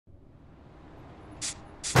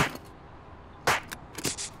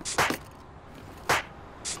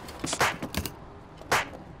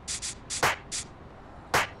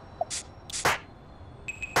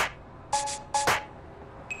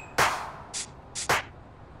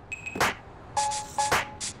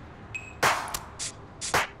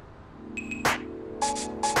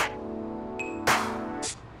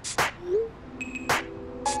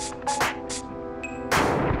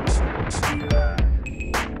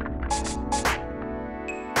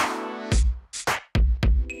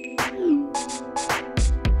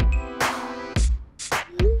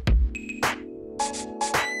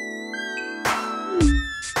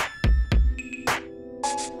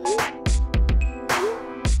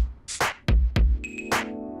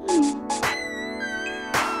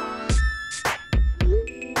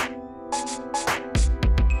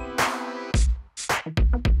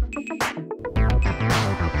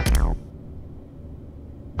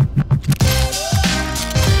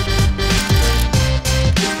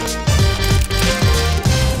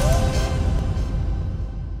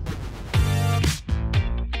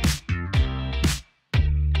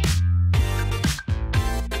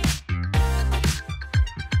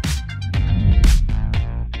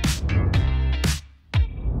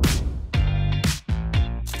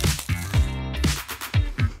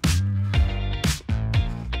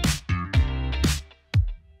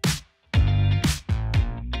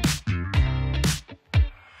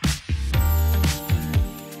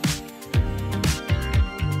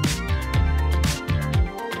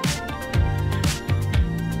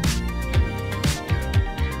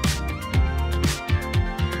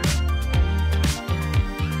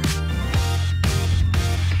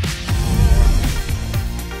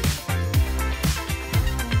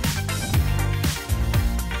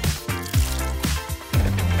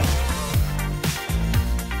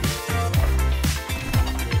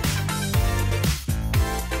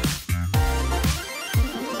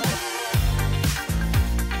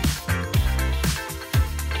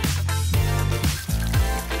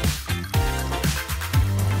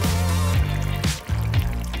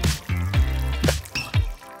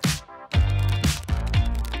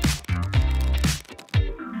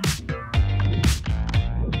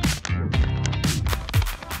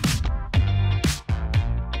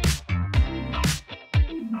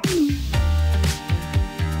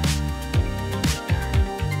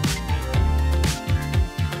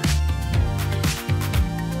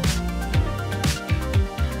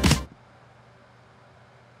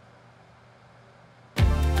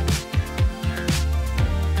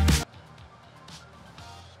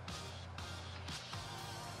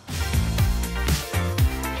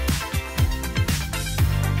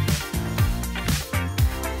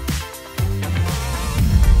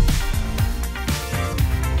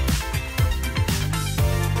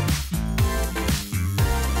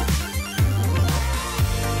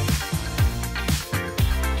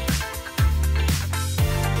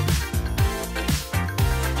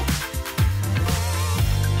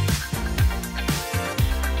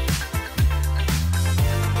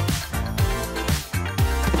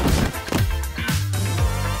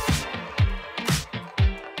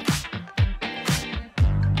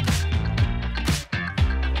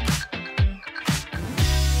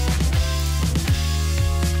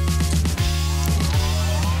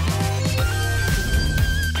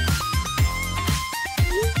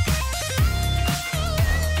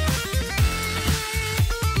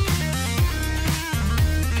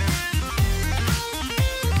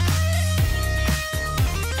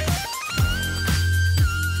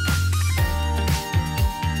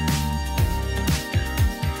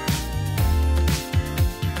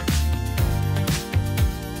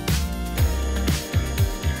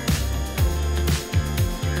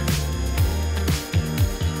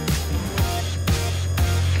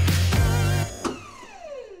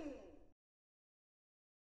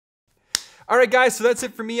All right, guys, so that's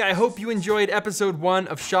it for me. I hope you enjoyed episode 1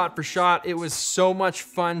 of Shot for Shot. It was so much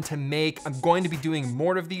fun to make. I'm going to be doing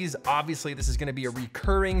more of these. Obviously, this is gonna be a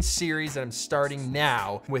recurring series that I'm starting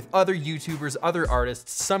now with other YouTubers, other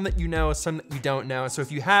artists, some that you know, some that you don't know. So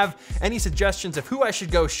if you have any suggestions of who I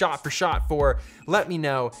should go shot for shot for, let me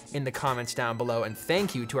know in the comments down below. And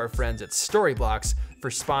thank you to our friends at Storyblocks for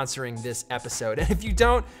sponsoring this episode. And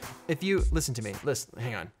if you listen to me,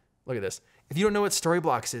 hang on, look at this. If you don't know what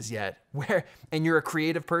Storyblocks is yet, and you're a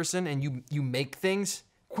creative person and you make things,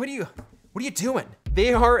 what are you doing?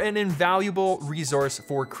 They are an invaluable resource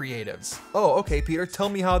for creatives. Oh, okay, Peter, tell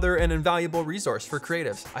me how they're an invaluable resource for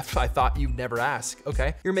creatives. I thought you'd never ask.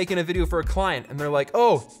 Okay, you're making a video for a client and they're like,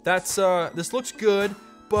 oh, this looks good,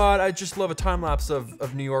 but I just love a time lapse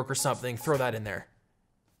of New York or something. Throw that in there.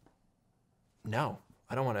 No,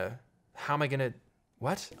 I don't wanna, how am I gonna,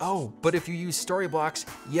 what? Oh, but if you use Storyblocks,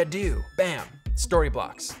 you do. Bam,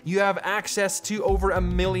 Storyblocks. You have access to over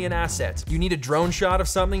 1 million assets. You need a drone shot of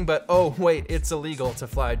something, but oh wait, it's illegal to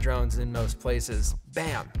fly drones in most places.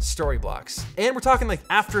 Bam, Storyblocks. And we're talking like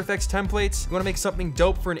After Effects templates. You wanna make something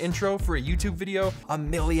dope for an intro for a YouTube video? 1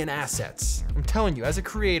 million assets. I'm telling you, as a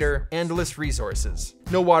creator, endless resources.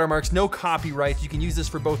 No watermarks, no copyright. You can use this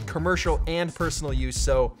for both commercial and personal use,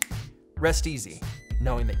 so rest easy,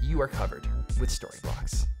 knowing that you are covered with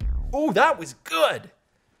Storyblocks. Oh, that was good.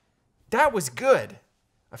 That was good.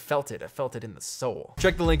 I felt it in the soul.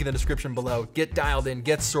 Check the link in the description below. Get dialed in,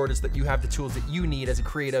 get sorted so that you have the tools that you need as a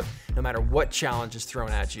creative, no matter what challenge is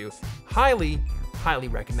thrown at you. Highly, highly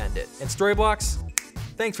recommend it. And Storyblocks,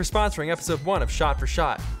 thanks for sponsoring episode 1 of Shot for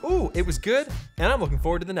Shot. Ooh, it was good, and I'm looking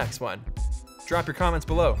forward to the next one. Drop your comments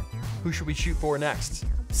below. Who should we shoot for next?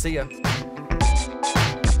 See ya.